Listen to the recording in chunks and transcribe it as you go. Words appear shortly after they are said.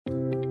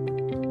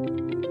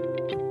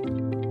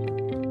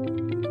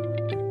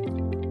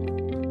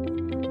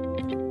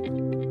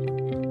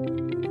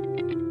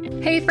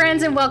Hey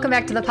friends, and welcome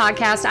back to the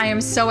podcast. I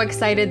am so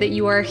excited that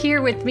you are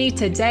here with me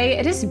today.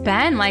 It has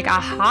been like a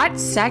hot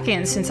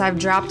second since I've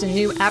dropped a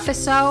new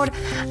episode.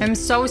 I'm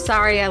so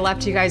sorry I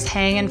left you guys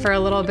hanging for a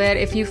little bit.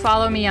 If you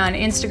follow me on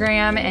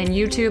Instagram and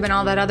YouTube and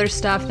all that other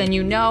stuff, then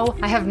you know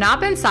I have not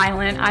been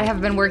silent. I have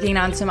been working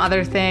on some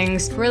other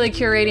things, really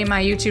curating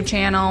my YouTube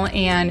channel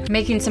and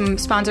making some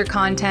sponsored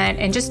content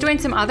and just doing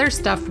some other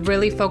stuff,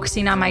 really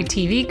focusing on my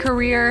TV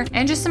career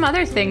and just some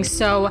other things.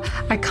 So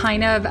I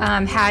kind of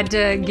had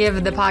to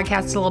give the podcast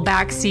a little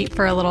backseat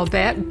for a little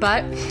bit,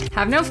 but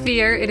have no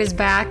fear, it is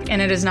back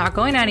and it is not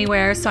going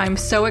anywhere. So I'm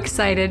so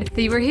excited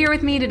that you are here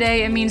with me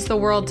today. It means the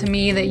world to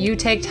me that you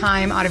take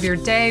time out of your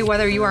day,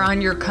 whether you are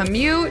on your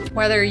commute,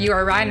 whether you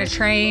are riding a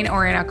train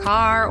or in a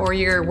car, or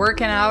you're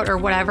working out or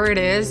whatever it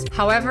is.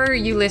 However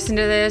you listen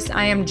to this,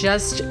 I am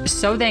just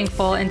so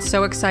thankful and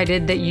so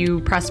excited that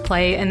you press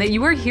play and that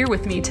you are here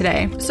with me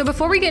today. So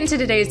before we get into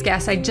today's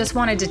guest, I just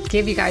wanted to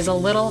give you guys a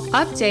little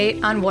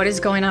update on what is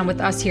going on with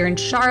us here in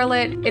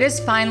Charlotte. It is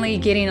finally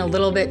getting a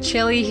little bit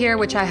chilly here,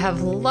 which I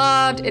have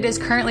loved. It is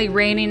currently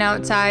raining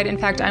outside. In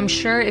fact, I'm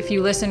sure if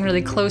you listen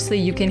really closely,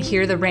 you can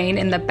hear the rain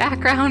in the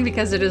background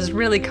because it is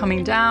really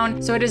coming down.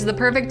 So it is the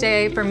perfect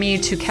day for me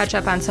to catch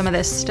up on some of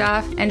this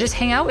stuff and just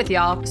hang out with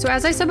y'all. So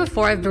as I said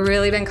before, I've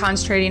really been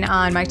concentrating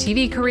on my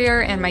TV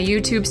career and my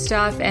YouTube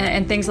stuff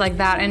and things like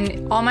that.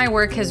 And all my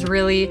work has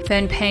really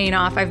been paying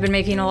off. I've been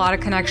making a lot of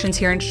connections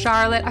here in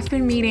Charlotte. I've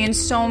been meeting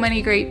so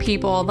many great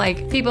people,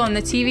 like people in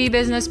the TV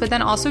business, but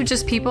then also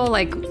just people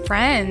like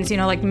friends,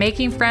 like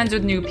making friends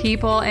with new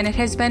people. And it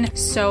has been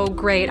so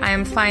great. I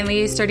am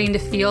finally starting to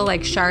feel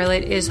like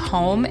Charlotte is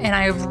home. And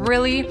I've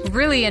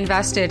really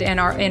invested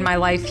in my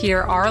life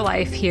here, our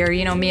life here,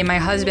 me and my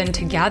husband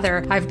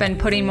together. I've been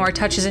putting more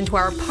touches into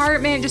our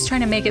apartment, just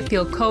trying to make it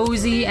feel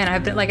cozy. And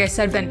I've been, like I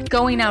said, been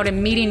going out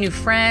and meeting new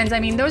friends. I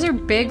mean, those are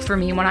big for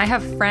me. When I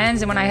have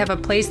friends and when I have a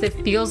place that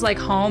feels like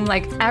home,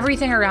 like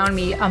everything around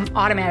me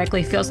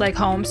automatically feels like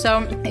home.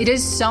 So it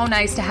is so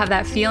nice to have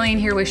that feeling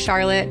here with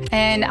Charlotte.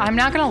 And I'm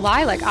not going to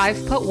lie, like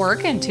I've put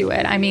work into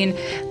it. I mean,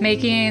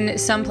 making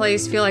some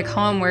place feel like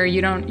home where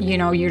you don't,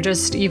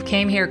 you've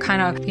came here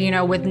kind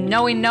of, with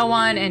knowing no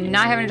one and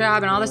not having a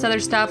job and all this other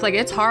stuff. Like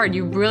it's hard.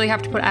 You really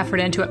have to put effort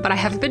into it. But I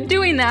have been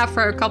doing that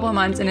for a couple of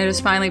months and it has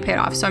finally paid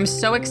off. So I'm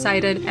so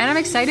excited, and I'm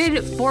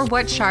excited for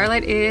what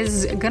Charlotte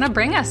is going to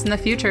bring us in the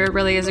future. It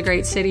really is a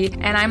great city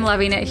and I'm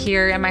loving it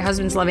here and my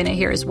husband's loving it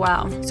here as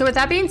well. So with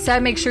that being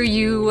said, make sure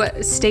you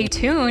stay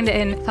tuned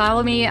and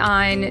follow me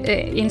on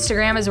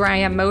Instagram is where I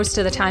am most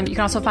of the time. You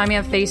can also find me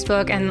on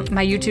Facebook and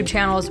my YouTube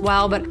channel as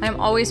well, but I'm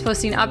always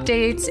posting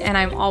updates and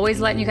I'm always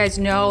letting you guys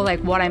know like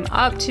what I'm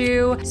up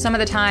to. Some of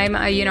the time,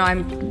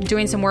 I'm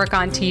doing some work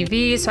on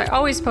TV, so I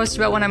always post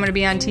about when I'm going to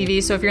be on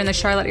TV. So if you're in the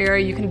Charlotte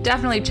area, you can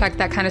definitely check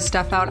that kind of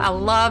stuff out. I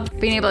love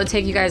being able to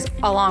take you guys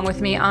along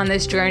with me on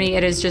this journey.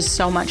 It is just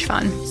so much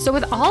fun. So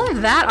with all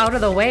of that out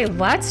of the way,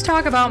 let's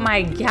talk about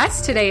my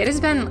guest today. It has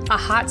been a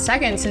hot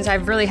second since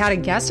I've really had a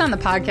guest on the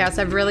podcast.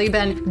 I've really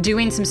been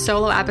doing some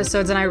solo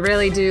episodes and I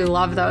really do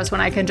love those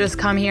when I can just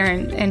come here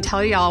and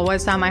tell y'all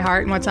what's on my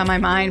heart and what's on my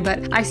mind.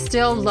 But I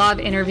still love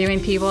interviewing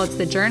people. It's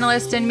the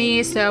journalist in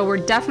me. So we're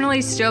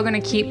definitely still going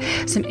to keep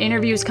some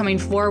interviews coming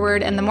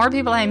forward. And the more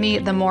people I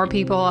meet, the more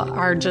people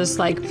are just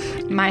like,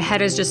 my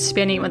head is just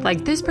spinning with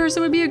like, this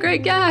person would be a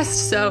great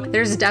guest. So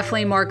there's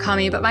definitely more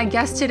coming. But my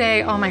guest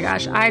today, oh my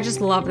gosh, I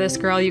just love this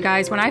girl, you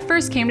guys. When I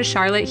first came to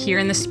Charlotte here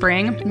in the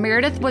spring,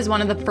 Meredith was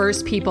one of the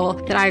first people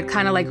that I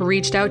kind of like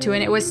reached out to.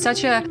 And it was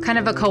such a kind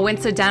of a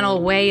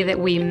coincidental way that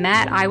we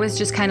met. I was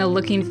just kind of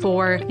looking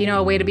for,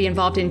 a way to be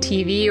involved in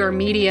TV or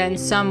media in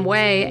some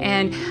way.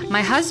 And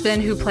my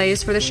husband, who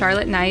plays for the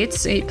Charlotte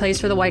Knights, he plays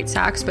for the White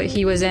Sox, but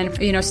he was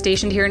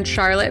stationed here in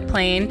Charlotte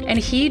playing, and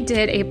he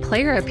did a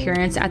player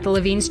appearance at the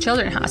Levine's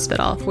Children's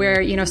Hospital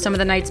where, some of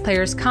the Knights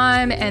players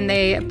come and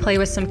they play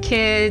with some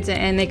kids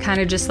and they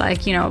kind of just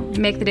like,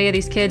 make the day of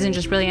these kids and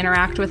just really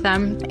interact with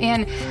them.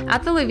 And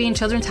at the Levine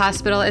Children's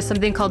Hospital is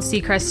something called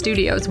Seacrest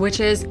Studios, which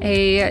is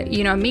a,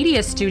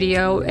 media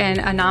studio and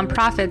a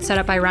nonprofit set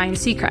up by Ryan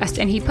Seacrest.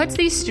 And he puts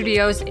these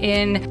studios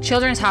in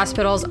children's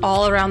hospitals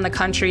all around the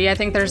country. I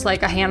think there's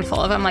like a handful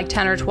of them, like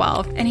 10 or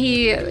 12. And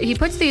he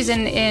puts these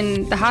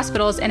in the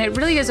hospitals, and it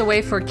really is a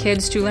way for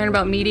kids to learn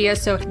about media.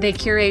 So they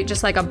curate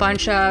just like a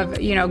bunch of,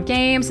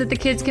 games that the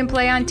kids can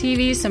play on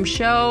TV, some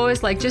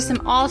shows, like just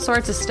some all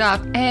sorts of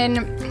stuff.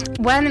 And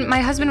when my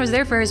husband was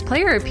there for his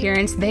player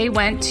appearance, they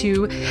went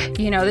to,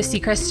 the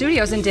Seacrest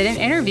Studios and did an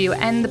interview.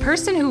 And the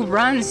person who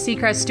runs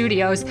Seacrest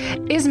Studios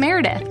is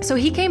Meredith. So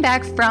he came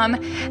back from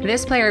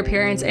this player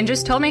appearance and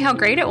just told me how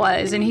great it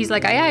was. And he's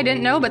like, yeah, I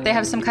didn't know, but they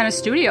have some kind of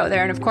studio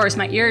there. And of course,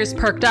 my ears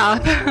perked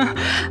up.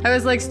 I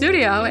was like,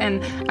 studio?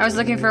 And I was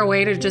looking for a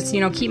way to just,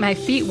 keep my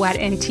feet wet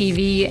in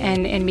TV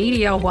and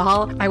media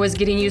while I was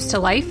getting used to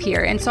life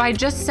here. And so I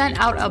just sent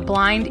out a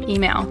blind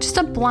email.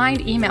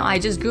 I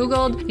just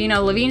Googled,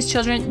 Levine's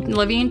Children's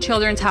Levine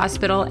Children's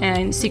Hospital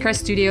and Seacrest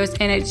Studios,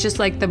 and it's just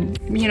like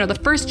the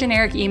first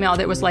generic email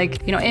that was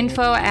like,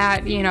 info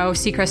at,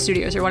 Seacrest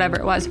Studios or whatever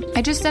it was.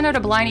 I just sent out a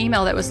blind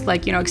email that was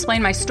like,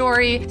 explain my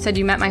story, said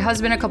you met my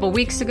husband a couple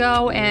weeks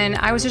ago, and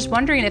I was just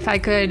wondering if I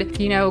could,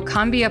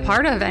 come be a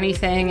part of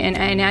anything in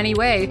any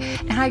way.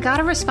 And I got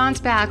a response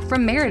back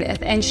from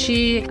Meredith, and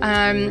she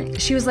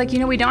was like,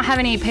 we don't have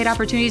any paid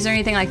opportunities or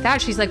anything like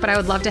that. She's like, but I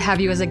would love to have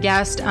you as a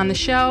guest on the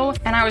show.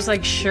 And I was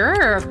like,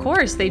 sure, of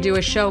course. They do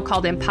a show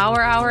called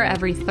Empower Hour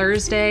every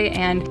Thursday,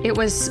 and it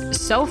was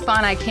so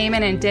fun. I came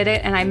in and did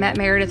it, and I met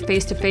Meredith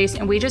face to face,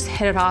 and we just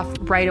hit it off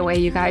right away,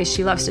 you guys.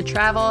 She loves to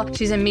travel.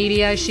 She's in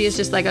media. She is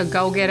just like a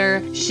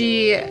go-getter.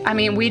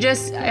 We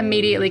just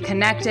immediately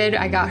connected.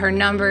 I got her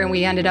number, and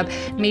we ended up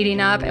meeting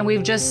up, and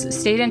we've just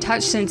stayed in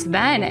touch since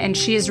then. And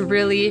she has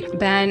really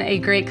been a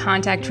great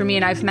contact for me,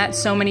 and I've met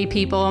so many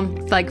people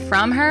like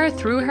from her,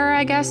 through her,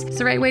 I guess is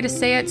the right way to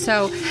say it.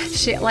 So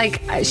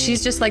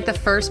she's just like the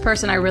first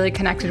person I really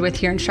connected with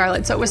here in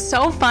Charlotte. So it was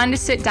so fun to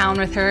sit down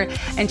with her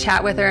and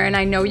chat with her. And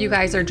I know you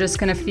guys are just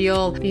going to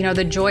feel,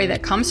 the joy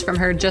that comes from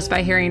her just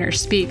by hearing her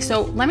speak.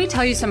 So let me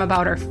tell you some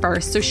about her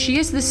first. So she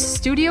is the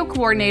studio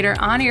coordinator,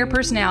 on-air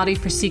personality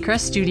for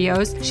Seacrest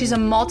Studios. She's a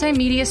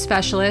multimedia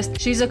specialist.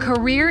 She's a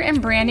career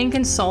and branding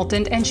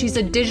consultant, and she's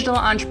a digital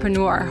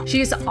entrepreneur. She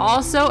has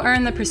also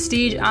earned the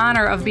prestige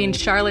honor of being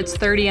Charlotte's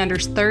 30 Under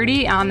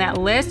 30 on that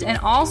list, and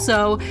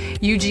also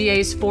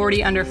UGA's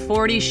 40 Under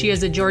 40. She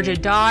is a Georgia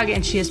dog,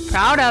 and she is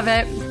proud of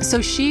it.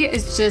 So she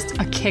is just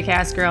a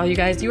kick-ass girl, you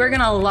guys. You are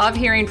going to love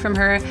hearing from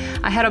her.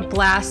 I had a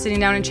blast sitting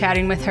down and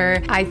chatting with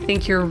her. I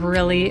think you're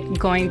really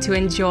going to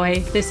enjoy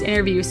this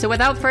interview. So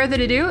without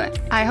further ado,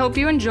 I hope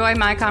you enjoy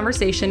my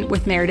conversation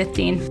with Meredith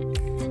Dean.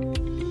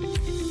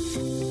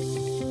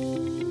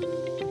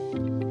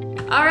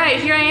 All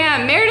right, here I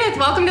am. Meredith,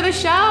 welcome to the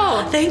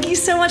show. Thank you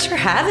so much for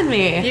having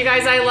me. You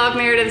guys, I love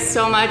Meredith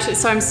so much,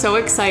 so I'm so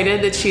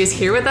excited that she is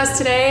here with us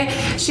today.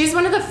 She's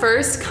one of the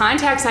first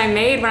contacts I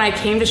made when I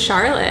came to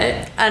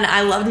Charlotte. And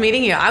I loved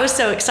meeting you. I was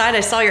so excited.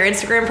 I saw your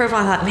Instagram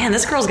profile. I thought, man,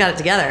 this girl's got it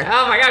together.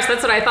 Oh my gosh,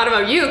 that's what I thought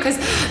about you, because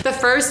the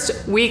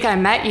first week I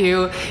met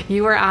you,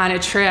 you were on a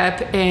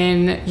trip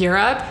in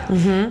Europe,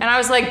 and I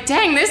was like,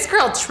 dang, this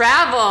girl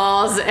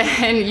travels.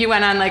 And you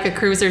went on like a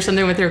cruise or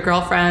something with your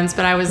girlfriends,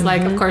 but I was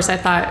like, of course, I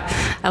thought,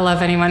 I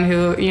love anyone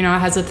who,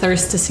 has a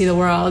thirst to see the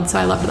world. So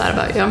I love that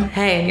about you.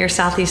 Hey, and your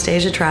Southeast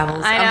Asia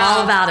travels. I'm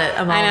all about it.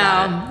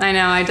 I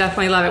know. I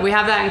definitely love it. We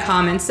have that in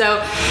common.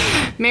 So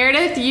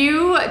Meredith,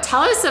 you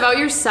tell us about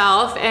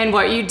yourself and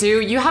what you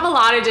do. You have a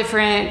lot of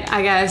different,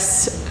 I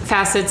guess,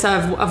 facets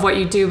of what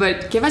you do,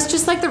 but give us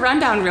just like the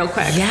rundown real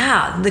quick.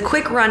 Yeah, the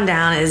quick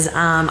rundown is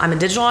I'm a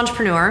digital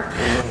entrepreneur.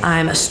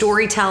 I'm a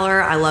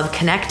storyteller. I love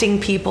connecting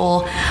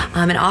people.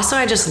 And also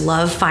I just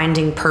love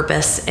finding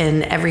purpose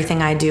in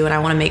everything I do. And I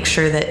want to make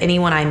sure that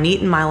anyone I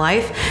meet in my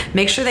life,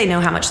 make sure they know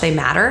how much they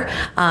matter,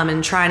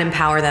 and try and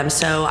empower them.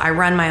 So I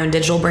run my own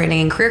digital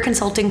branding and career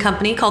consulting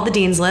company called The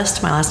Dean's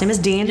List. My last name is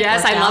Dean.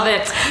 Yes, I love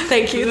it.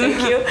 Thank you.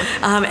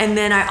 And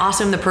then I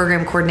also am the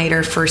program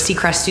coordinator for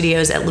Seacrest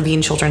Studios at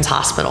Levine Children's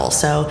Hospital.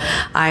 So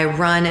I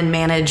run and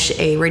manage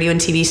a radio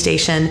and TV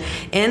station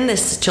in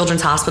this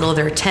children's hospital.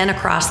 There are 10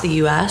 across the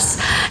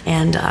U.S.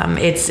 And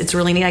it's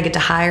really neat. I get to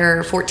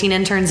hire 14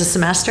 interns a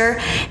semester,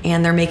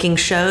 and they're making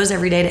shows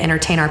every day to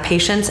entertain our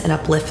patients and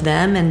uplift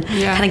them and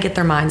kind of get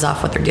their minds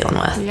off what they're dealing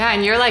with. Yeah,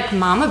 and you're like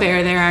mama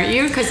bear there, aren't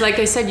you? Because like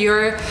I said,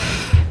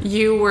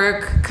 you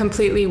work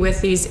completely with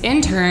these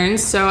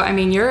interns. So, I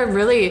mean, you're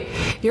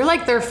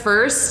like their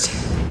first,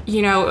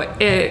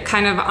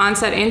 kind of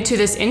onset into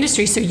this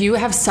industry. So you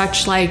have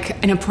such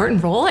like an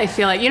important role, I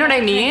feel like, you know what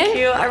I mean? Thank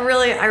you.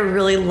 I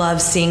really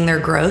love seeing their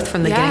growth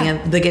from the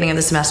beginning of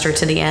the semester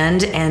to the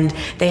end. And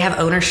they have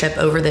ownership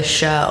over this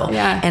show.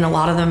 Yeah. And a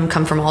lot of them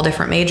come from all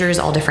different majors,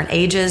 all different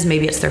ages.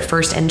 Maybe it's their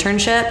first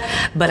internship,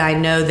 but I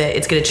know that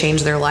it's going to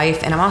change their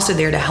life. And I'm also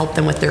there to help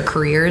them with their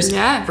careers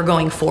for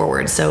going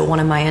forward. So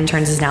one of my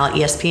interns is now at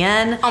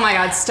ESPN. Oh my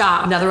God,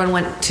 stop. Another one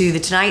went to the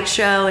Tonight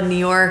Show in New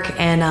York.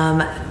 And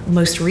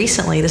most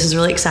recently, this is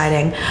really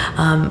exciting,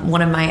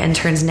 one of my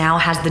interns now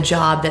has the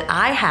job that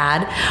I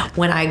had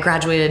when I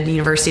graduated the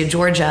University of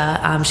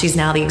Georgia. She's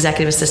now the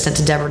executive assistant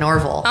to Deborah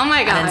Norville. Oh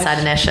my God.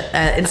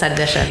 Inside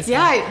Edition.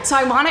 Yeah, so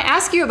I want to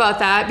ask you about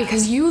that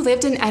because you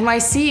lived in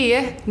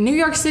NYC, New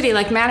York City,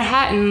 like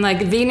Manhattan,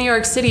 like the New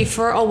York City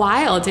for a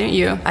while, didn't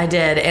you? I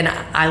did, and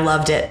I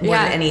loved it more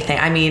than anything.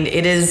 I mean,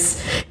 it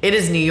is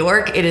New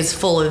York. It is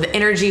full of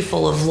energy,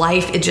 full of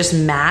life. It just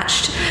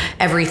matched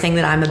everything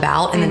that I'm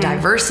about, and the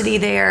diversity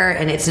there,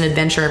 and it's an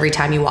adventure every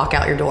time you walk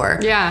out your door.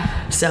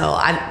 Yeah. So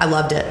I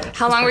loved it.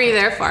 How long were you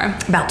there for?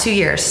 About 2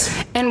 years.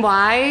 And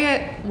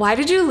why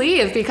did you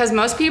leave? Because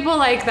most people,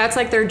 like, that's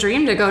like their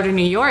dream to go to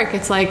New York.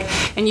 It's like,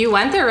 and you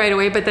went there right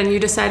away, but then you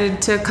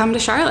decided to come to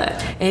Charlotte.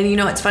 And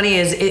what's funny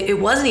is it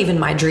wasn't even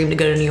my dream to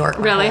go to New York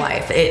my whole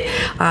life.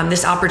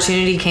 This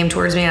opportunity came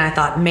towards me and I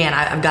thought, man,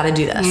 I've got to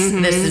do this.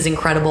 This is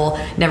incredible.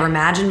 Never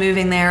imagined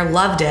moving there.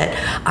 Loved it.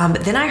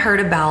 But then I heard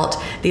about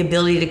the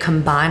ability to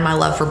combine my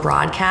love for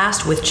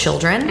broadcast with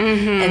children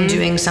and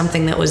doing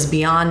something that was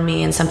beyond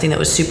me and something that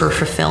was super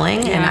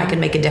fulfilling and I could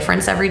make a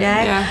difference every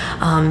day.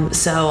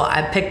 So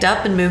I picked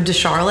up and moved to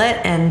Charlotte,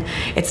 and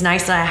it's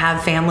nice that I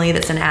have family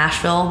that's in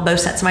Asheville. Both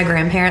sets of my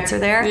grandparents are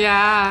there.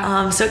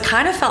 So it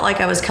kind of felt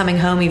like I was coming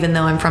home, even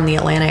though I'm from the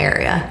Atlanta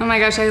area. Oh my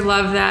gosh, I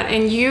love that.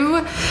 And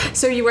you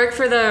work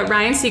for the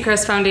Ryan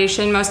Seacrest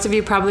Foundation. Most of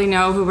you probably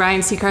know who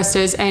Ryan Seacrest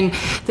is, and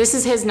this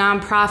is his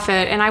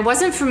nonprofit. And I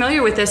wasn't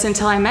familiar with this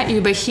until I met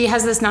you, but he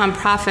has this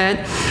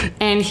nonprofit,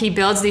 and he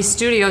builds these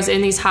studios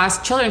in these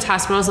children's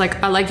hospitals,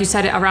 like you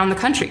said, around the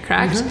country,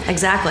 correct?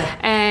 Exactly.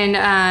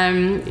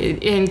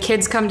 And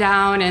kids come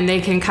down and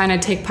they can kind of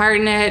take part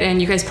in it,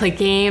 and you guys play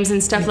games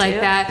and stuff like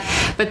that.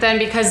 But then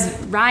because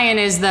Ryan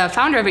is the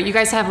founder of it, you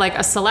guys have like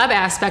a celeb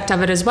aspect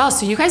of it as well.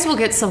 So you guys will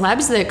get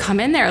celebs that come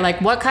in there.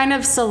 Like, what kind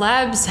of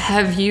celebs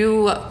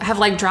have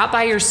like dropped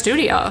by your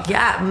studio?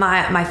 Yeah,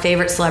 my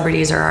favorite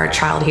celebrities are our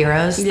child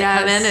heroes that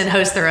come in and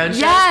host their own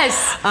shows.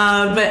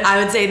 But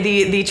I would say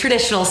the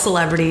traditional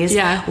celebrities.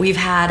 We've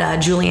had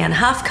Julianne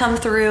Hough come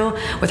through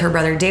with her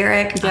brother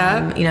Derek,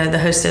 the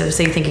host of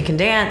So You Think You Can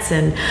Dance,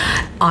 and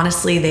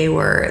honestly, they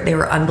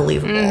were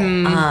unbelievable.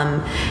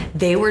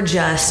 They were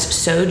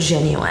just so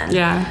genuine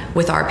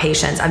with our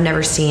patients. I've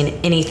never seen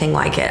anything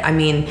like it. I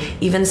mean,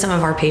 even some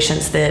of our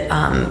patients that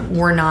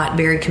were not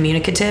very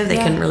communicative, they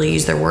couldn't really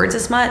use their words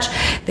as much,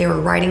 they were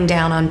writing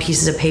down on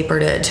pieces of paper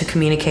to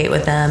communicate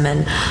with them,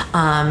 and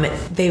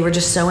they were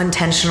just so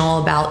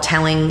intentional about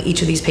telling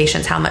each of these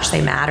patients how much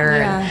they matter.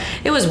 And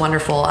it was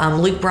wonderful.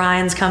 Luke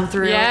Bryan's come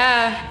through,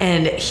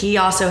 and he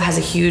also has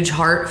a huge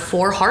heart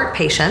for heart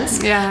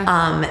patients.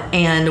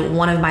 And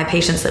one of my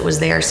patients that was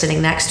there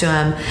sitting next to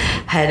him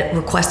had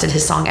requested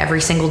his song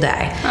every single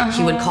day.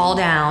 He would call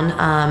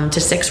down to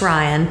 6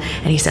 Ryan,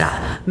 and he said,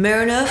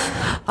 Meredith,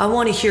 I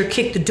want to hear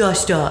Kick the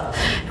Dust Up.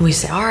 And we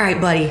say, all right,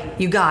 buddy,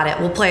 you got it.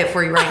 We'll play it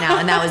for you right now.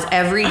 And that was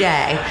every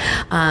day.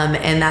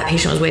 And that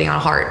patient was waiting on a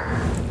heart.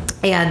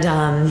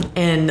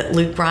 And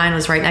Luke Bryan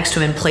was right next to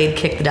him and played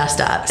Kick the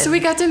Dust Up. So we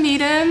got to meet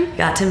him?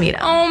 Got to meet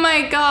him. Oh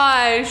my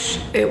gosh.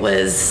 It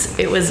was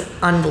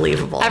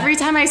unbelievable. Every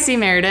time I see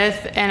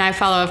Meredith, and I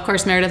follow, of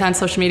course, Meredith on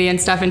social media and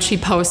stuff, and she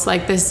posts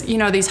like this,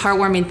 these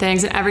heartwarming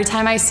things, and every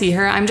time I see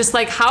her, I'm just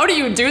like, how do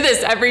you do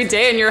this every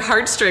day and your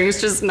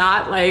heartstrings just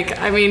not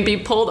be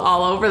pulled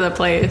all over the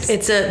place?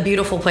 It's a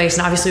beautiful place,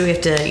 and obviously we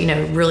have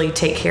to, really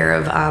take care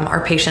of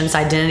our patients'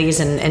 identities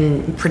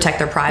and protect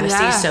their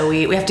privacy, so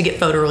we have to get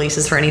photo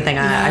releases for anything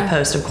I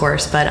post, of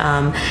course, but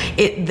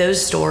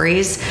those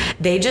stories,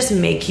 they just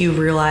make you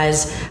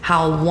realize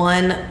how,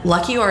 one,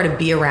 lucky you are to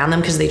be around them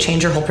because they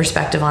change your whole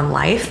perspective on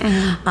life,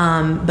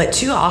 but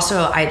two,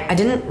 also, I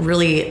didn't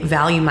really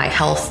value my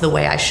health the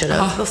way I should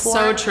have before.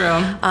 So true.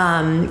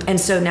 And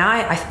so now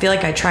I feel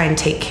like I try and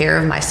take care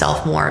of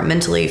myself more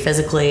mentally,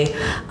 physically,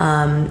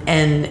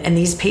 and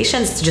these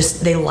patients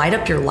just, they light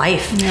up your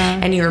life,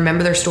 and you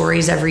remember their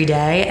stories every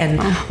day.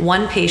 And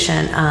one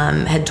patient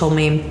had told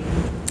me,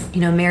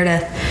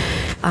 Meredith,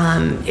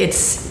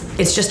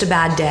 it's just a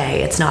bad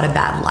day. It's not a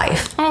bad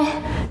life.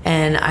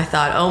 And I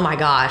thought, oh my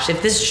gosh,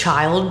 if this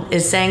child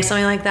is saying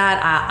something like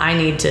that, I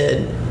need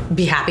to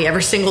be happy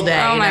every single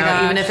day,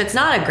 even if it's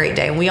not a great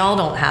day. And we all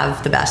don't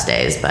have the best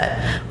days, but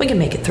we can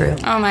make it through.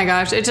 Oh my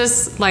gosh, it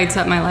just lights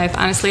up my life.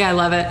 Honestly, I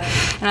love it.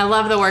 And I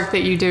love the work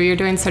that you do. You're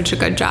doing such a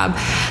good job.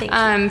 Thank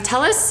you.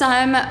 Tell us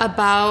some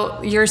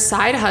about your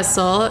side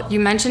hustle.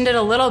 You mentioned it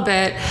a little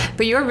bit,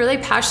 but you're really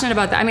passionate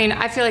about that. I mean,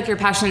 I feel like you're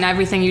passionate in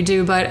everything you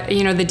do, but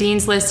the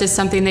Dean's List is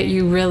something that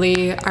you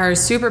really are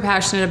super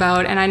passionate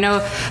about. And I know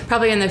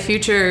probably in the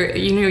future,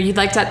 you'd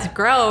like that to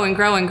grow and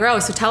grow and grow.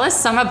 So tell us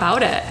some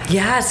about it.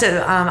 Yeah,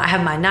 so I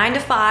have my 9 to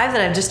 5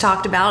 that I just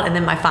talked about, and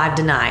then my 5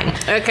 to 9.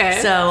 Okay.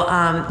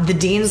 So the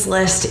Dean's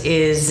List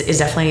is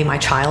definitely my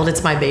child.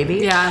 It's my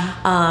baby.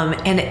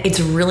 And it's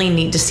really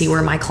neat to see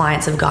where my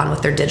clients have gone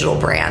with their digital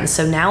brands.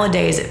 So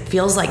nowadays, it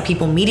feels like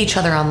people meet each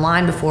other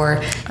online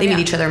before they meet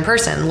each other in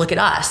person. Look at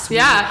us.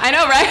 I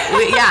know,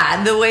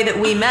 right? The way that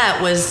we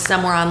met was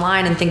somewhere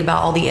online, and think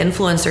about all the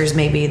influencers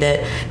maybe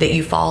that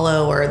you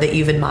follow or that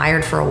you've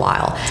admired for a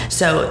while.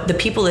 So the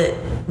people that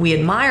we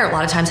admire a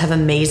lot of times have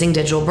amazing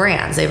digital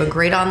brands. They have a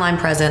great online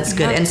presence,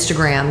 good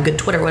Instagram, good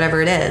Twitter,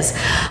 whatever it is.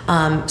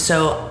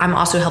 So I'm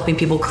also helping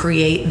people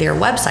create their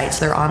websites,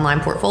 their online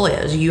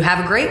portfolios. You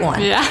have a great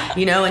one, and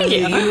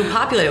you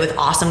populate it with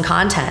awesome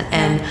content.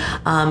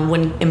 And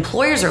when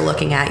employers are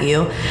looking at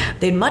you,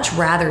 they'd much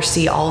rather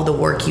see all of the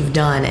work you've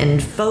done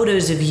and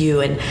photos of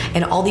you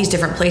and all these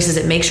different places.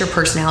 It makes your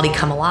personality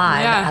come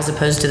alive as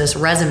opposed to this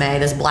resume,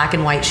 this black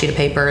and white sheet of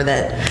paper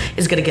that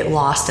is going to get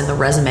lost in the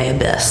resume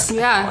abyss.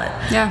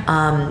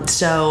 Yeah.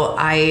 So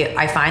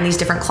I find these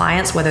different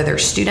clients, whether they're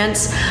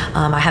students.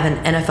 I have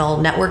an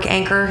NFL Network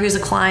anchor who's a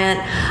client.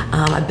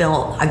 I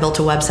built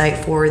a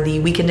website for the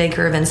Weekend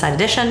Anchor of Inside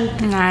Edition.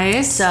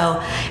 Nice.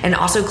 So, and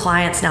also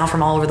clients now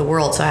from all over the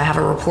world. So I have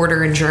a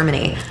reporter in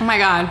Germany. Oh my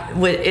God.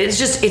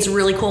 It's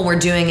really cool. We're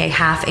doing a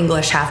half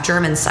English, half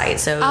German site.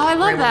 So I love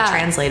we're able that. to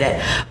translate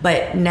it.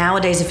 But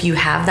nowadays, if you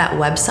have that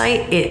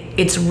website,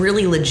 it's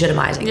really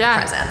legitimizing your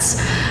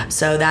presence.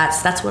 So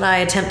that's what I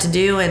attempt to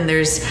do. And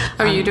there's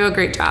you do a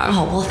great job.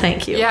 Oh, well,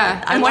 thank you.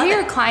 Yeah. And one of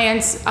your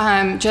clients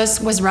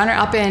just was runner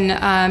up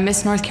in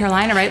Miss North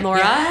Carolina, right, Laura?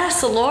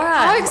 Yes, Laura.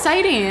 How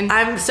exciting.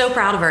 I'm so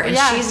proud of her. And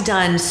she's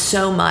done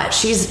so much.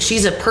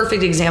 She's a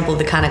perfect example of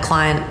the kind of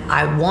client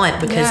I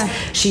want, because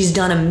she's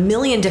done a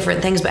million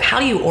different things. But how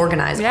do you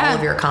organize all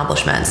of your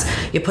accomplishments?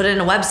 You put it in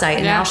a website,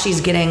 and now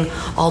she's getting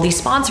all these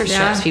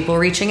sponsorships, people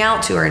reaching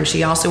out to her. And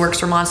she also works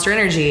for Monster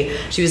Energy.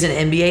 She was an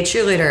NBA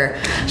cheerleader.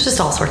 It's just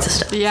all sorts of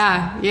stuff.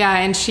 Yeah.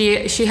 And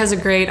she has a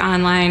great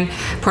online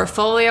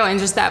portfolio, and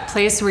just that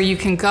place where you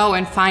can go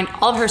and find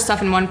all of her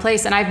stuff in one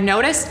place. And I've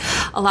noticed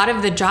a lot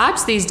of the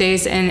jobs these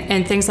days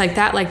and things like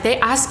that, like they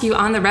ask you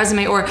on the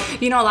resume, or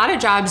a lot of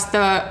jobs, the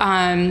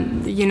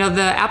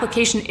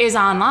application is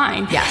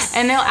online. Yes.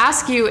 And they'll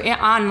ask you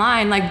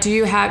online, like,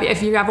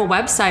 if you have a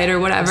website or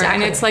whatever.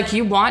 Exactly. And it's like,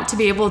 you want to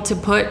be able to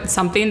put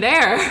something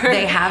there.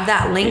 They have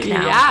that link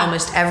now. Yeah.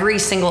 Almost every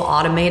single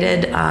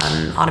automated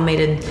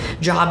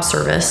job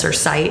service or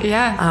site.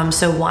 Yeah.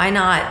 So why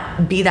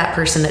not be that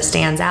person that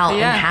stands out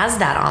and has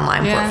that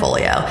online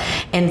portfolio?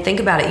 And think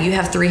about it. You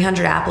have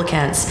 300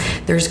 applicants.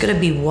 There's going to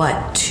be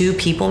 2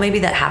 people maybe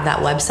that have that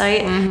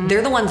website. Mm-hmm.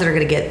 They're the ones that are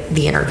going to get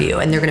the interview,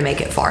 and they're going to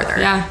make it farther.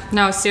 Yeah.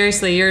 No,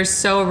 seriously, you're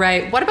so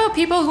right. What about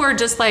people who are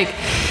just like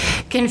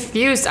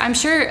confused? I'm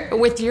sure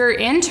with your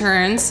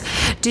interns,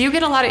 do you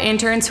get a lot of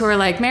interns who are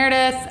like,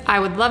 Meredith, I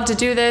would love to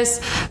do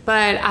this,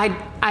 but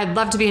I'd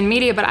love to be in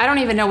media, but I don't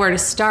even know where to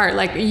start.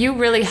 Like, you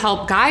really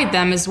help guide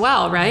them as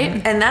well,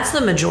 right? And that's the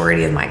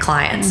majority of my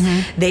clients.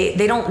 Mm-hmm.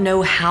 They don't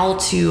know how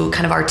to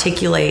kind of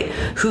articulate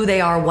who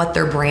they are, what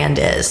their brand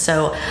is.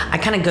 So I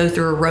kind of go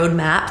through a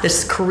roadmap,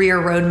 this career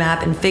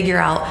roadmap, and figure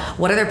out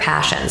what are their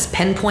passions,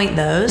 pinpoint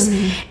those.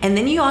 Mm-hmm. And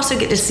then you also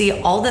get to see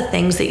all the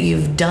things that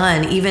you've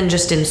done, even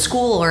just in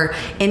school or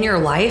in your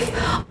life,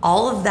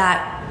 all of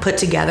that put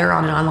together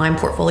on an online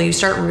portfolio. You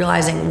start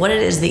realizing what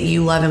it is that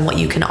you love and what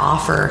you can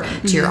offer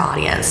to your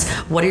audience.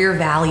 What are your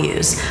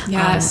values?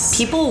 Yes.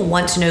 People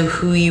want to know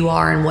who you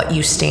are and what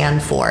you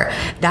stand for.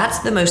 That's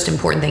the most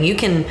important thing. You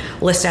can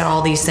list out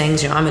all these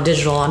things, I'm a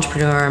digital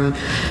entrepreneur, I'm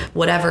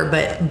whatever,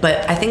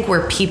 but I think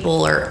where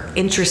people are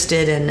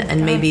interested in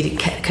and maybe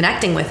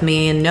connecting with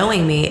me and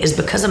knowing me is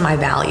because of my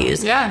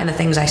values and the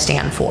things I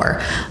stand for.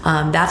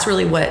 That's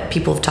really what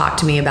people have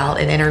talked to me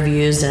about in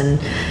interviews and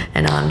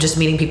just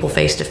meeting people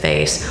face to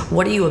face.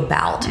 What are you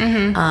about?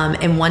 Mm-hmm.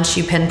 And once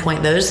you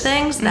pinpoint those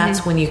things,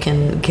 that's when you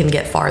can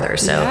get farther.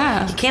 So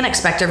you can't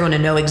expect everyone to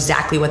know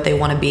exactly what they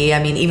want to be.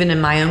 I mean, even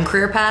in my own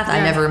career path, I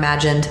never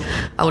imagined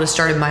I would have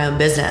started my own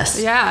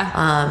business.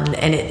 Yeah.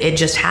 And it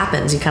just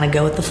happens. You kind of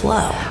go with the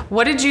flow.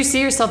 What did you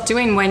see yourself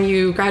doing when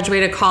you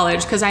graduated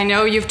college? Because I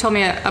know you've told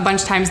me a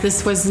bunch of times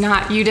this was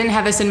not, you didn't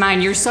have this in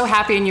mind. You're so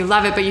happy and you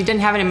love it, but you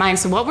didn't have it in mind.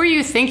 So what were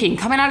you thinking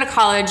coming out of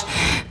college,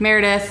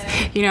 Meredith,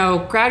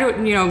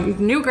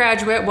 new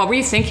graduate, what were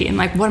you thinking?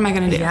 Like, what am I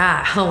going to do?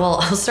 Yeah. Well,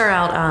 I'll start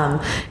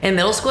out in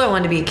middle school. I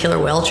wanted to be a killer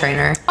whale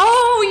trainer.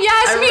 Oh,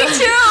 yes, me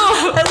too.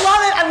 I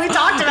love it. And we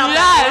talked about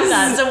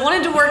that. So I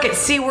wanted to work at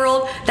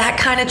SeaWorld. That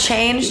kind of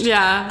changed.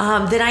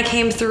 Yeah. Then I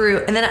came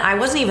through, and then I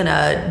wasn't even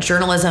a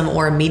journalism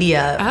or a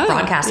media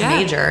broadcast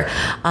major.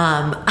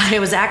 I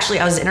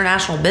was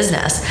international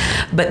business,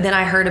 but then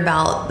I heard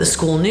about the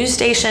school news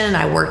station, and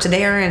I worked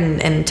there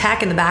in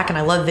tech in the back, and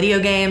I love video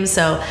games.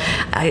 So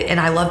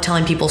I love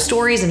telling people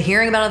stories and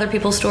hearing about other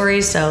people's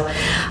stories. So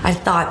I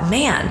thought,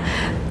 man,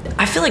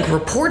 I feel like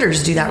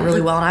reporters do that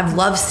really well, and I've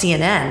loved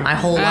CNN my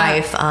whole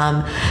life.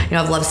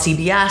 I've loved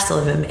CBS, I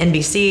love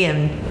NBC,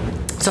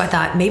 and so I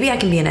thought maybe I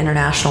can be an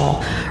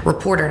international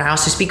reporter. And I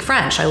also speak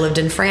French. I lived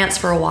in France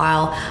for a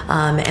while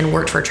and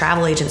worked for a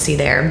travel agency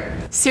there.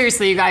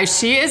 Seriously, you guys,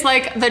 she is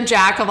like the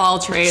jack of all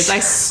trades, I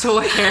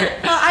swear.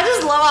 I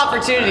just love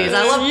opportunities.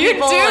 I love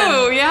people.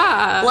 You do,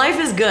 yeah. Life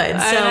is good.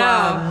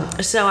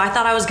 So I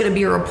thought I was going to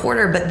be a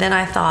reporter, but then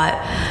I thought,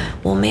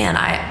 well, man,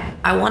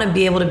 I want to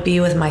be able to be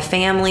with my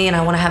family, and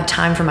I want to have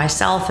time for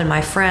myself and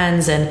my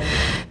friends, and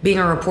being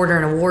a reporter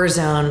in a war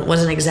zone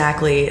wasn't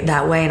exactly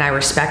that way. And I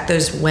respect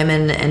those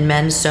women and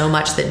men so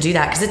much that do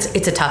that, because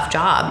it's a tough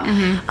job.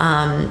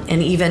 Mm-hmm.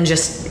 And even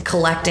just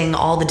collecting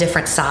all the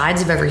different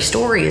sides of every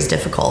story is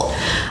difficult.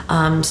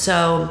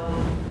 So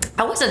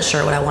I wasn't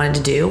sure what I wanted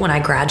to do when I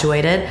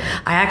graduated.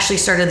 I actually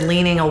started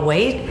leaning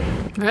away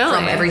Really?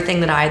 From everything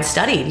that I had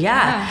studied.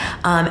 Yeah.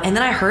 And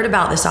then I heard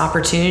about this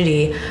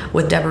opportunity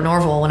with Deborah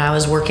Norville when I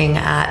was working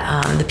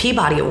at the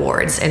Peabody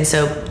Awards. And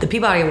so the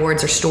Peabody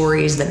Awards are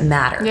stories that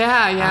matter.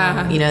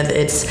 Yeah. You know,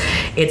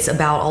 it's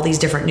about all these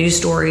different news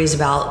stories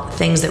about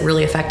things that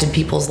really affected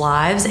people's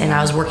lives. And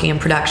I was working in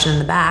production in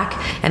the back,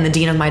 and the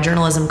dean of my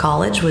journalism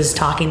college was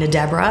talking to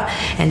Deborah,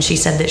 and she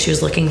said that she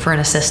was looking for an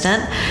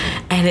assistant,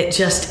 and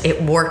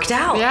it worked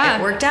out. Yeah.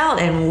 It worked out,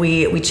 and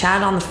we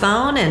chatted on the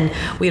phone, and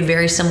we had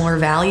very similar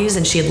values,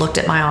 and she had looked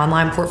at my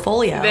online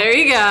portfolio. There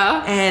you go.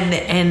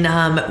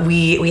 And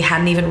we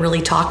hadn't even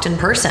really talked in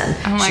person.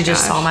 Oh my She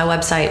just saw my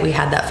website. We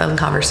had that phone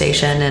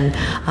conversation, and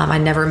I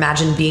never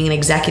imagined being an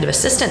executive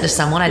assistant to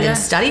someone. I didn't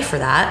study for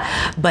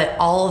that, but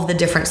all of the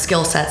different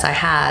skill sets I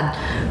had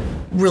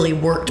really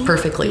worked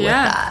perfectly with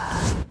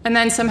that. And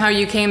then somehow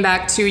you came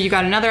back to, you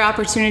got another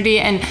opportunity,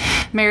 and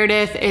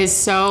Meredith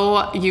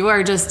you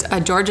are just a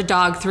Georgia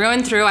dog through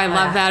and through. I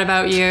love that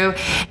about you.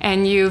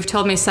 And you've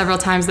told me several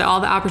times that all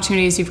the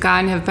opportunities you've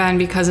gotten have been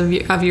because of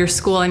your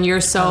school, and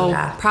you're so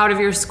proud of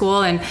your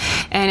school. And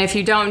if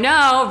you don't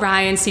know,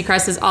 Ryan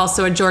Seacrest is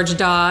also a Georgia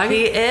dog.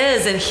 He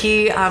is, and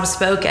he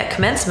spoke at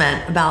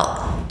commencement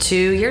about 2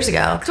 years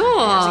ago. Cool. 2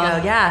 years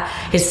ago, yeah.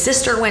 His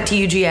sister went to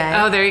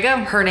UGA. Oh, there you go.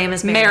 Her name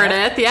is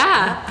Meredith.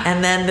 Yeah.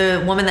 And then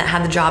the woman that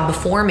had the job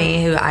before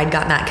me, who I'd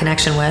gotten that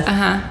connection with,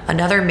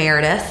 another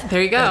Meredith.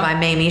 There you go. Goes by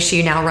Mamie.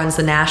 She now runs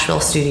the Nashville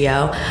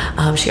studio.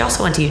 She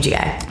also went to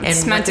UGA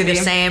and went through the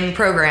same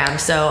program.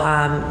 So,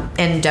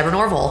 and Deborah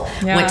Norville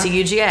went to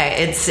UGA.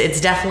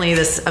 It's definitely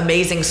this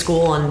amazing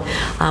school,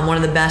 and one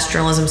of the best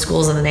journalism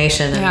schools in the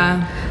nation.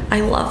 And I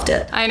loved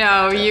it. I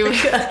know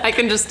I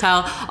can just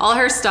tell. All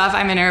her stuff.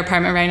 I'm in her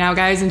apartment right now,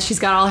 guys, and she's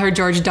got all her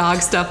Georgia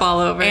dog stuff all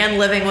over. And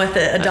living with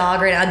a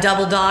dog right now, a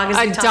double dog.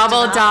 A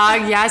double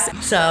dog, yes.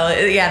 So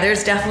yeah,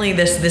 there's definitely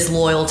this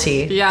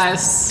loyalty.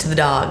 Yes. To the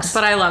dogs.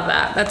 But I love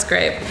that. That's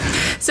great.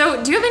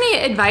 So do you have any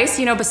advice,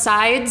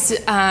 besides,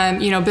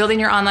 building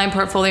your online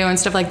portfolio and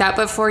stuff like that,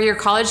 but for your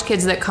college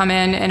kids that come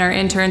in and are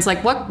interns,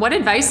 like what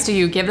advice do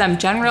you give them?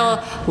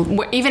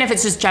 Even if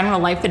it's just general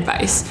life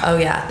advice. Oh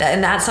yeah.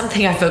 And that's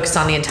something I focused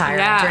on the entire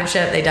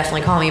internship. They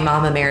definitely call me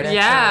Mama Meredith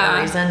for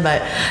a reason,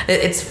 but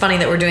it's funny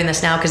that we're doing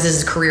this now because this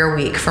is career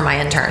week for my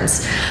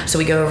interns. So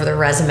we go over their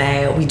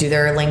resume, we do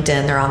their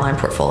LinkedIn, their online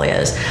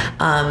portfolios.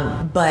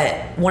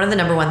 But one of the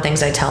number one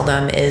things I tell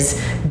them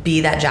is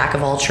be that jack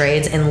of all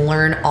trades and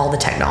learn all the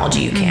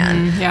technology you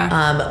can.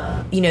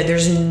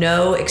 There's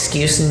no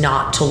excuse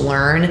not to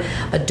learn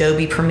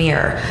Adobe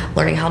Premiere,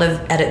 learning how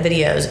to edit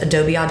videos,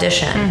 Adobe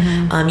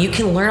Audition. You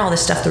can learn all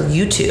this stuff through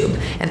YouTube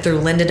and through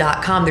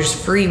lynda.com. There's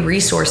free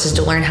resources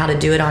to learn how to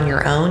do it on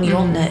your own. You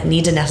don't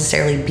need to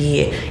necessarily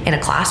be in a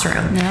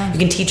classroom. You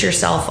can teach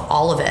yourself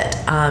all of it.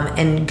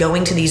 And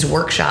going to these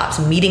workshops,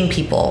 meeting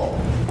people.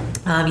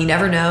 You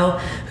never know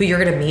who you're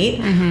going to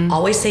meet.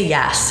 Always say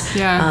yes.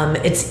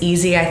 It's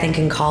easy, I think,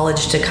 in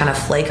college to kind of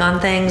flake on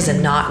things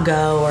and not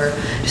go, or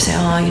just say,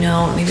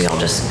 maybe I'll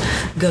just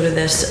go to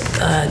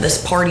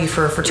this party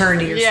for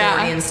fraternity or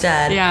sorority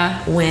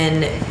instead.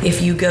 When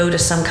if you go to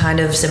some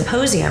kind of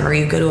symposium or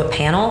you go to a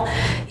panel,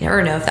 you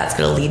never know if that's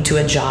going to lead to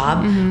a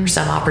job or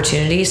some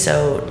opportunity.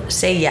 So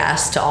say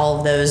yes to all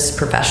of those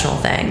professional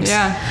things.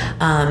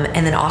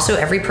 And then also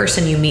every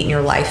person you meet in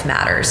your life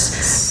matters.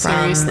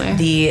 Seriously. From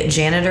the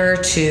janitor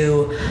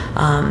to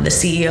the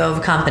CEO of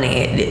a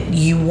company,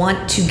 you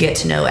want to get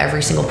to know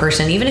every single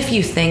person, even if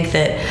you think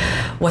that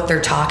what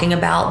they're talking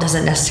about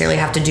doesn't necessarily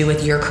have to do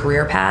with your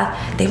career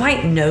path. They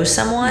might know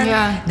someone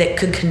that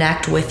could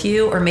connect with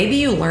you, or maybe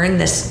you learn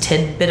this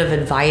tidbit of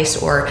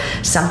advice or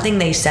something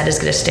they said is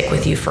going to stick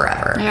with you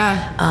forever.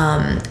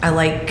 I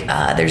like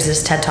there's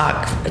this TED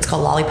Talk, it's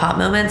called Lollipop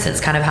Moments, and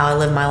it's kind of how I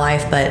live my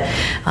life, but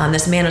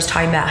this man was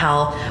talking about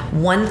how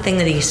one thing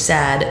that he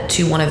said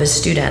to one of his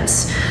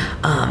students,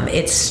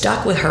 it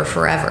stuck with her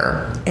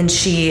forever. And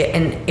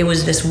it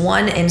was this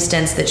one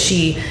instance that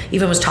she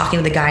even was talking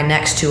to the guy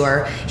next to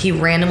her. He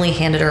randomly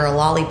handed her a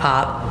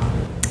lollipop.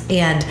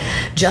 And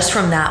just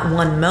from that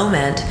one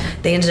moment,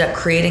 they ended up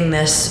creating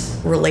this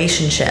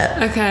relationship.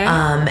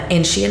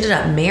 And she ended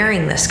up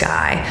marrying this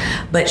guy,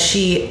 but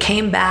she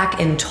came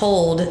back and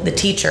told the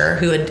teacher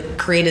who had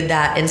created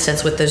that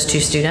instance with those two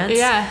students.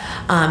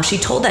 She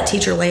told that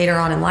teacher later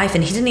on in life,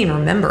 and he didn't even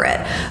remember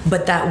it,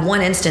 but that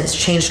one instance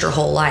changed her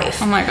whole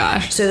life. Oh my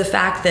gosh. So the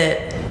fact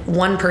that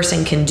one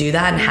person can do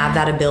that and have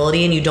that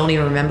ability and you don't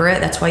even remember it,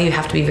 that's why you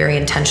have to be very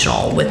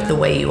intentional with the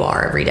way you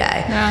are every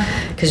day.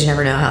 Because you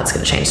never know how it's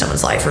going to change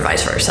someone's life or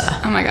vice versa.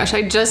 Oh my gosh,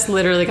 I just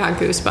literally got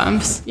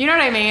goosebumps. You know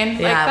what I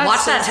mean?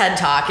 Watch that TED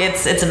Talk.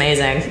 It's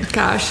amazing.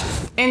 Gosh,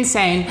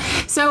 insane.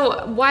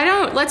 So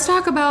let's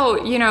talk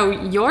about,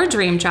 your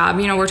dream job.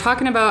 We're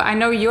talking about, I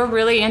know you're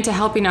really into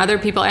helping other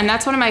people, and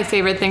that's one of my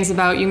favorite things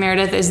about you,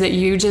 Meredith, is that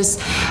you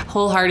just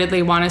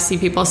wholeheartedly want to see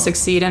people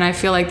succeed. And I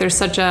feel like there's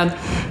such a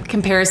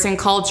comparison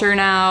culture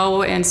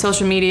now and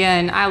social media,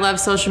 and I love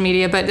social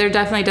media, but there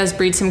definitely does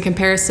breed some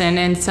comparison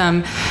and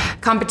some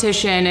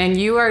competition, and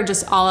you are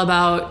just all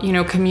about,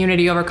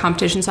 community over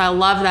competition. So I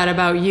love that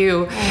about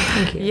you. Oh,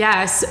 thank you.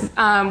 Yes.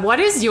 what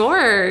is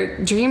your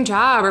dream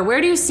job, or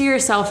where do you see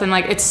yourself in,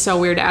 like, it's so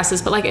weird to ask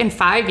this, but like in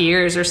 5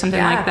 years or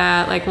something like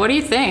that? Like, what do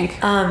you think?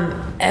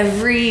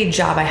 Every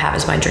job I have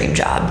is my dream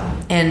job.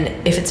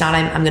 And if it's not,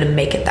 I'm going to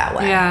make it that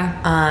way.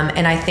 Yeah.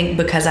 And I think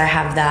because I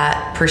have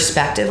that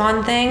perspective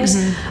on things,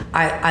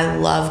 I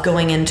love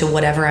going into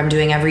whatever I'm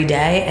doing every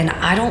day. And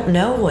I don't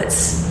know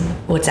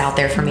what's out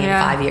there for me in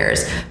 5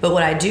 years. But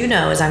what I do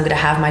know is I'm going to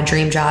have my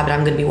dream job, and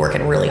I'm going to be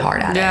working really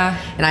hard at it.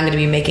 And I'm going to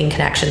be making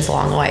connections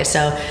along the way.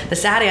 So the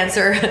sad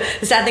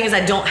thing is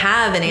I don't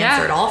have an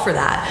answer at all for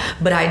that.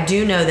 But I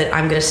do know that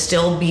I'm going to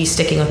still be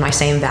sticking with my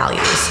same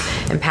values,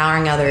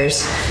 empowering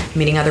others,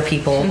 meeting other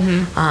people,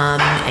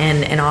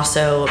 and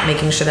also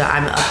making sure that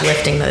I'm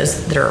uplifting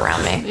those that are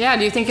around me. Yeah.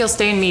 Do you think you'll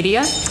stay in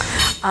media?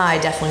 I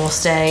definitely will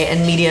stay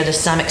in media to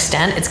some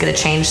extent. It's going to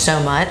change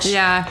so much.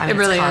 Yeah, it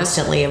really is. It's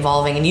constantly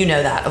evolving, and you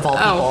know that of all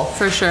people. Oh,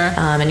 for sure.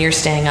 And you're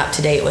staying up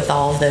to date with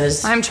all of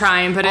those. I'm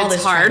trying, but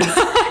it's hard.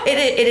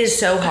 It is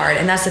so hard,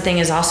 and that's the thing,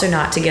 is also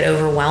not to get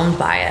overwhelmed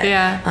by it.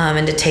 Yeah.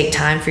 And to take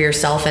time for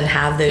yourself and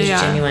have those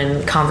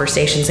genuine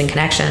conversations and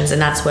connections,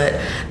 and that's what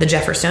the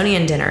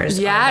Jeffersonian dinners.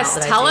 Yes,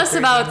 tell us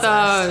about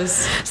those.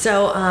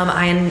 So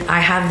I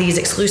have these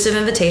exclusive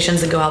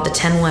invitations that go out to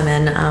 10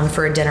 women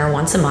for a dinner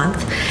once a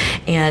month,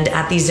 and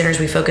at these dinners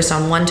we focus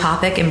on one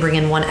topic and bring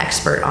in one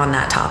expert on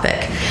that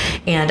topic.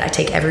 And I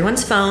take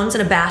everyone's phones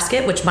in a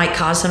basket, which might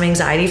cause some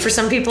anxiety for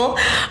some people,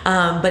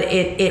 but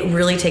it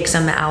really takes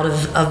them out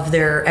of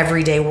their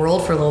everyday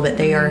world for a little bit.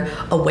 They are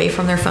away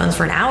from their phones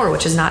for an hour,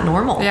 which is not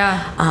normal.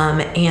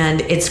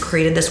 And it's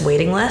created this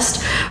waiting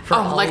list for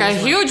a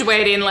huge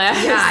waiting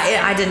list.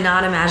 I did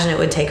not imagine it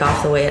would take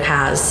off the way it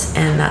has,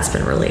 and that's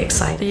been really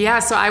exciting. Yeah,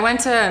 so I went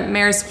to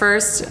Mayor's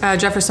first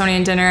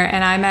Jeffersonian dinner,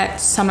 and I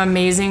met some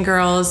amazing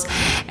girls,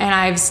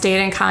 and I've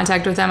stayed in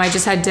contact with them. I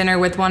just had dinner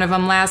with one of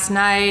them last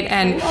night,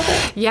 and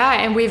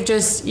and we've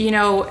just,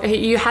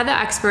 you had the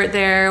expert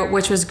there,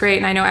 which was great,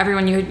 and I know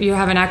everyone, you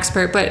have an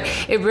expert, but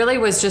it really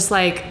was just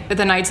like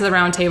the Knights of the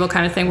Round Table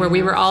kind of thing, where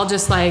we were all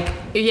just like,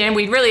 and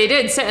we really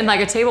did sit in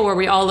like a table where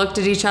we all looked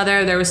at each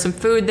other. There was some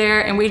food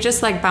there, and we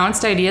just like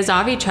bounced ideas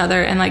off each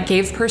other and like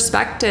gave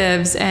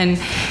perspectives, and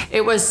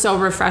it was so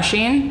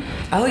refreshing.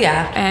 Oh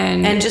yeah.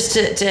 And just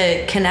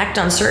to connect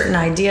on certain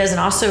ideas and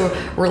also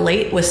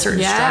relate with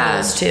certain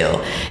struggles too.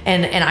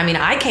 And I mean,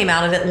 I came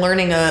out of it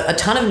learning a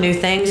ton of new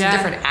things,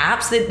 different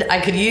apps that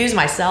I could use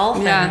myself,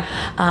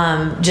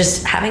 and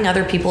just having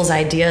other people's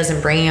ideas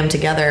and bringing them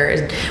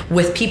together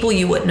with people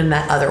you wouldn't have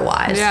met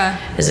otherwise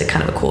is a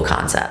kind of a cool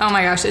concept. Oh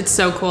my gosh, it's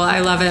so cool. I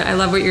love it. I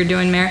love what you're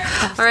doing, Mayor.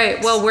 All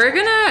right, well, we're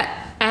gonna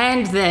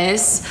end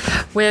this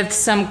with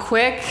some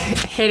quick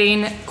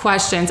hitting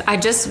questions.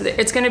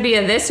 It's gonna be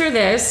a this or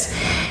this,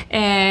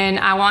 and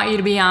I want you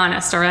to be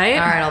honest, all right?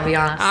 All right, I'll be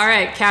honest. All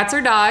right, cats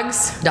or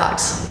dogs?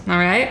 Dogs. All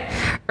right.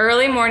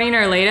 Early morning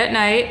or late at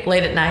night?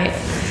 Late at night.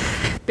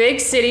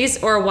 Big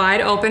cities or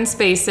wide open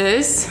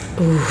spaces?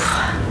 Ooh.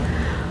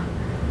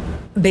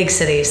 Big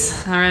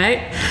cities. All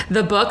right.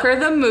 The book or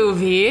the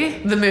movie?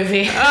 The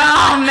movie.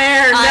 Oh,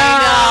 Mayor,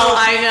 no.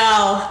 I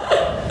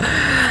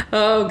know.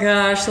 Oh,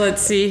 gosh.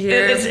 Let's see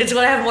here. It's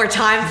what I have more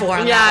time for.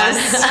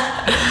 Yes.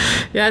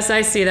 Yes,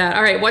 I see that.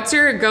 All right. What's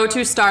your go-to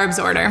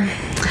Starbucks order?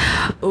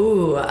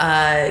 Ooh,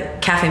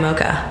 cafe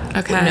mocha.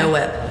 Okay. No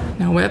whip.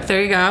 No whip.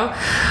 There you go.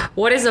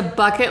 What is a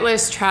bucket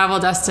list travel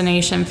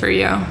destination for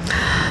you?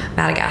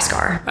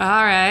 Madagascar.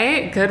 All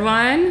right. Good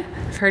one.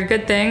 I've heard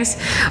good things.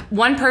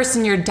 One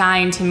person you're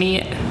dying to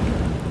meet.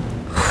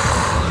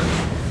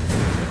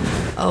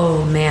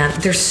 Oh man,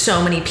 there's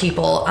so many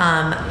people,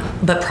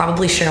 but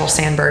probably Sheryl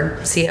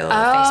Sandberg, CEO of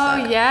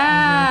Facebook. Oh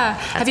yeah.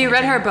 Have you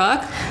read her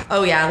book?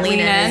 Oh yeah, Lean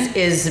In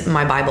is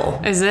my Bible.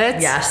 Is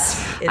it?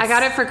 Yes. I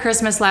got it for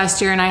Christmas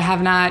last year, and I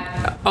have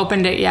not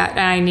opened it yet,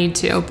 and I need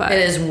to. But it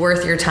is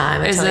worth your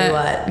time. I tell you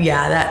what.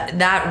 Yeah,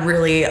 that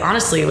really,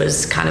 honestly,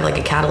 was kind of like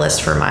a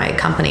catalyst for my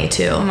company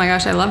too. Oh my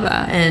gosh, I love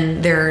that.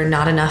 And there are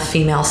not enough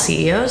female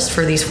CEOs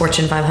for these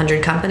Fortune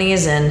 500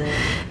 companies, and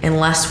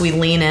unless we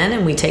lean in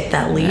and we take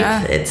that leap,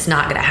 it's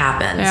not going to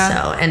happen.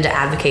 So, and to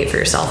advocate for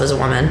yourself as a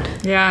woman.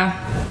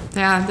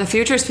 Yeah, the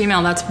future's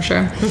female, that's for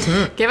sure.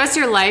 Mm-hmm. Give us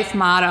your life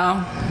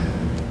motto.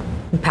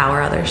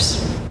 Empower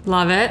others.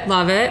 Love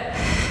it.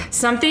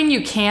 Something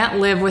you can't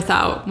live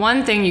without.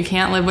 One thing you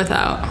can't live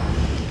without.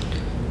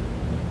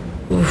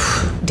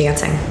 Oof,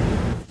 dancing.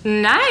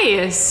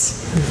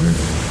 Nice.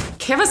 Mm-hmm.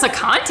 Give us a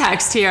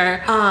context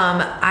here.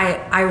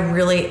 I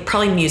really,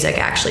 probably music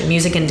actually.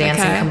 Music and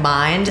dancing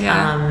combined.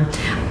 Yeah.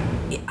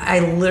 I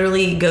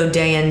literally go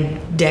day in,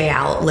 day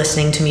out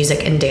listening to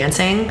music and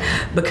dancing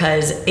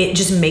because it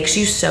just makes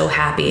you so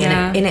happy,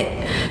 and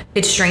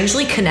it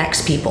strangely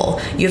connects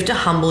people. You have to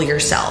humble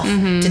yourself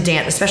to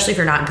dance, especially if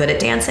you're not good at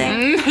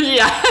dancing.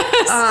 Yes.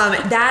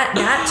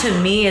 That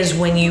to me is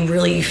when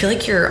you feel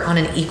like you're on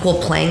an equal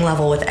playing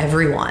level with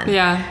everyone.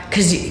 Yeah.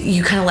 Because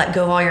you kind of let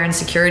go of all your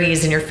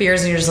insecurities and your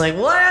fears, and you're just like,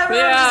 whatever,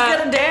 I'm just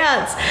gonna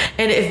dance.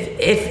 And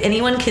if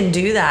anyone can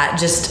do that,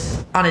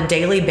 just on a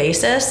daily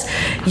basis,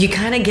 you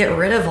kind of get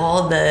rid of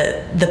all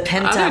the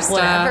pent up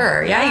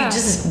whatever. Yeah, you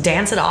just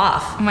dance it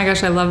off. Oh my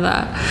gosh, I love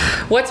that.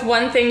 What's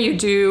one thing you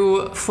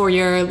do for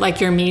your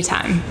me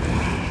time?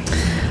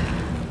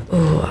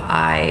 Ooh,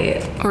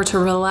 or to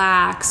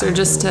relax, or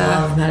just to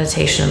love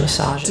meditation and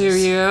massages. Do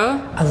you?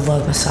 I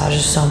love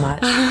massages so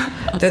much.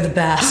 They're the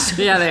best.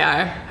 Yeah, they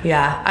are.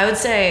 Yeah, I would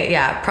say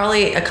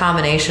probably a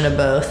combination of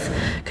both,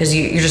 because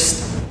you're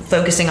just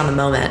focusing on the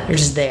moment. You're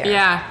just there.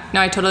 Yeah,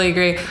 no, I totally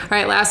agree. All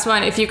right, last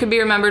one. If you could be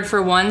remembered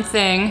for one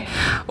thing,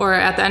 or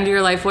at the end of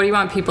your life, what do you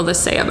want people to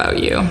say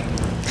about you?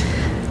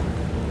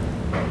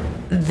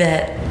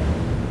 That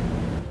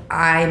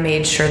I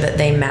made sure that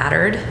they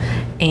mattered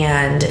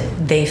and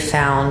they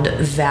found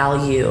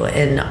value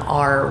in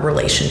our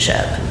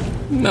relationship.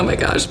 Oh my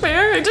gosh,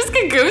 Mare, I just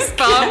get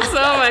goosebumps.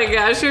 Oh my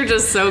gosh, you're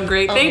just so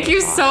great. Thank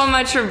you so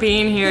much for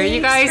being here. Thanks,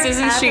 you guys,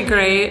 isn't she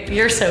great?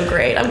 You're so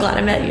great. I'm glad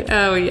I met you.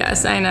 Oh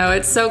yes, I know.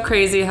 It's so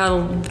crazy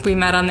how we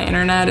met on the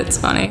internet. It's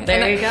funny.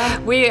 There you go.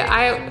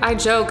 I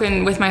joke,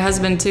 and with my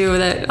husband too,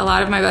 that a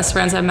lot of my best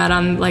friends I've met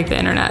on like the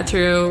internet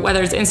through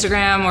whether it's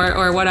Instagram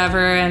or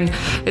whatever, and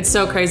it's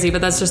so crazy,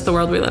 but that's just the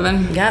world we live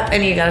in. Yep,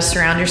 and you got to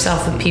surround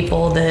yourself with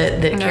people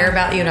that care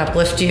about you and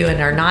uplift you and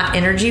are not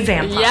energy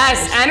vampires.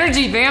 Yes,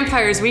 energy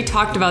vampires. We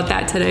talked about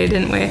that today,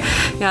 didn't we?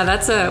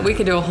 Yeah, we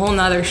could do a whole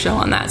nother show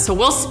on that. So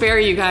we'll spare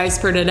you guys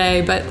for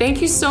today, but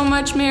thank you so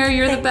much, Mary.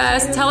 You're the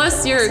best.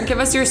 Give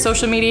us your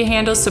social media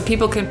handles so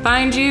people can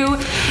find you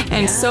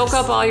and soak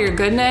up all your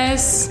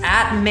goodness.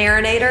 At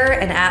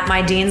Marinator and at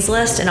my Dean's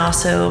List, and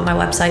also my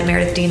website,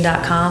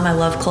 meredithdean.com. I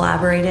love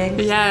collaborating.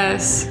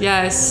 Yes.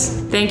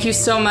 Thank you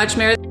so much,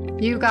 Mary.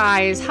 You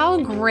guys, how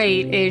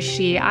great is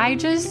she? I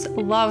just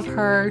love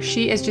her.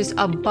 She is just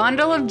a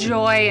bundle of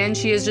joy, and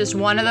she is just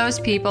one of those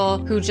people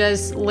who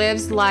just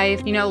lives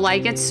life,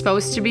 like it's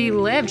supposed to be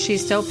lived.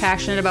 She's so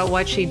passionate about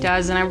what she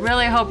does, and I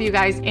really hope you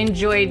guys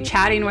enjoyed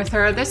chatting with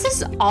her. This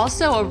is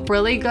also a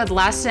really good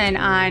lesson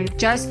on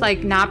just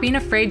like not being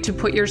afraid to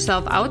put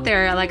yourself out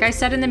there. Like I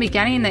said in the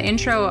beginning, the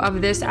intro of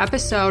this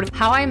episode,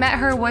 how I met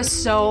her was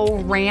so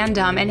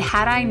random, and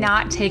had I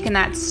not taken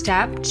that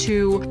step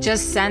to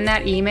just send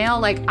that email,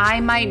 like I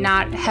might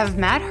not have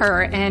met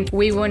her and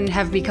we wouldn't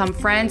have become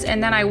friends,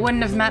 and then I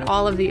wouldn't have met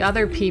all of the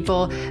other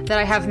people that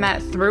I have met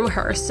through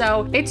her.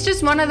 So it's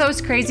just one of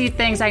those crazy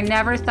things. I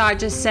never thought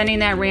just sending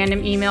that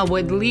random email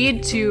would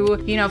lead to,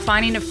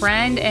 finding a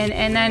friend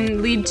and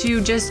then lead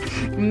to just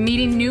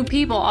meeting new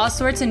people, all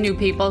sorts of new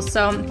people.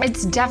 So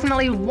it's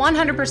definitely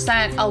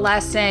 100% a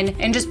lesson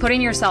in just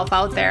putting yourself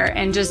out there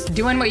and just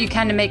doing what you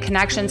can to make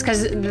connections,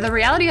 because the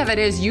reality of it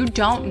is you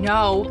don't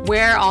know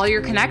where all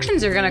your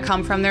connections are going to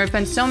come from. There have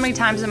been so many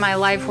times in my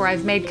life where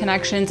I've made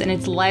connections and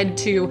it's led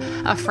to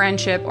a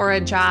friendship or a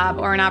job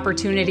or an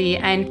opportunity,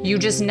 and you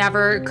just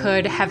never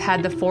could have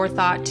had the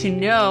forethought to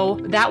know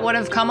that would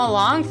have come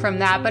along from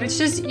that. But it's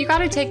just, you got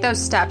to take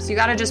those steps. You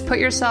got to just put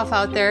yourself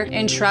out there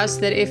and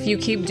trust that if you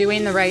keep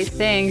doing the right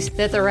things,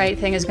 that the right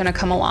thing is going to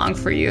come along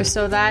for you.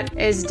 So that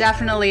is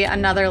definitely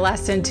another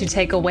lesson to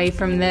take away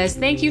from this.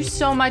 Thank you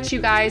so much,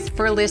 you guys,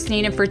 for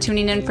listening and for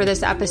tuning in for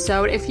this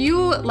episode. If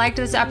you liked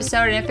this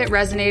episode and if it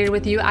resonated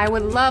with you, I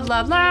would love,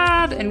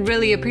 and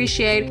really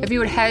appreciate if you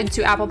would head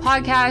to Apple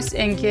Podcasts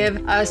and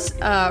give us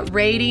a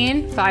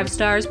rating, 5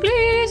 stars,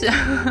 please,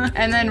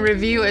 and then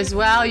review as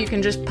well. You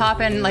can just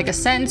pop in like a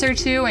sentence or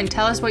two and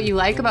tell us what you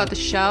like about the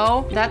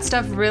show. That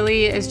stuff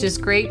really is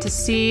just great to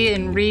see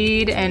and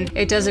read, and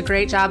it does a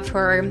great job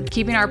for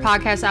keeping our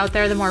podcast out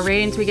there. The more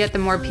ratings we get, the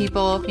more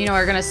people,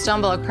 are going to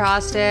stumble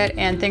across it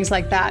and things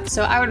like that.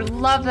 So I would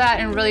love that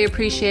and really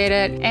appreciate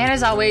it. And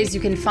as always,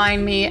 you can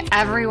find me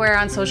everywhere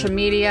on social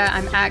media.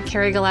 I'm at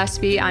Carrie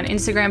Gillespie on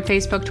Instagram,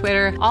 Facebook,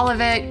 Twitter, all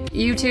of it,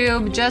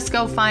 YouTube. Just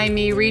go find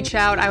me, reach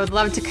out. I would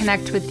love to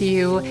connect with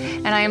you,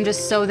 and I am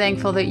just so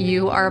thankful that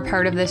you are a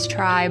part of this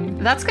tribe.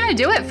 That's going to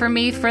do it for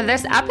me for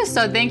this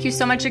episode. Thank you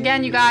so much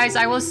again, you guys.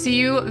 I will see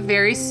you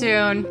very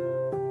soon.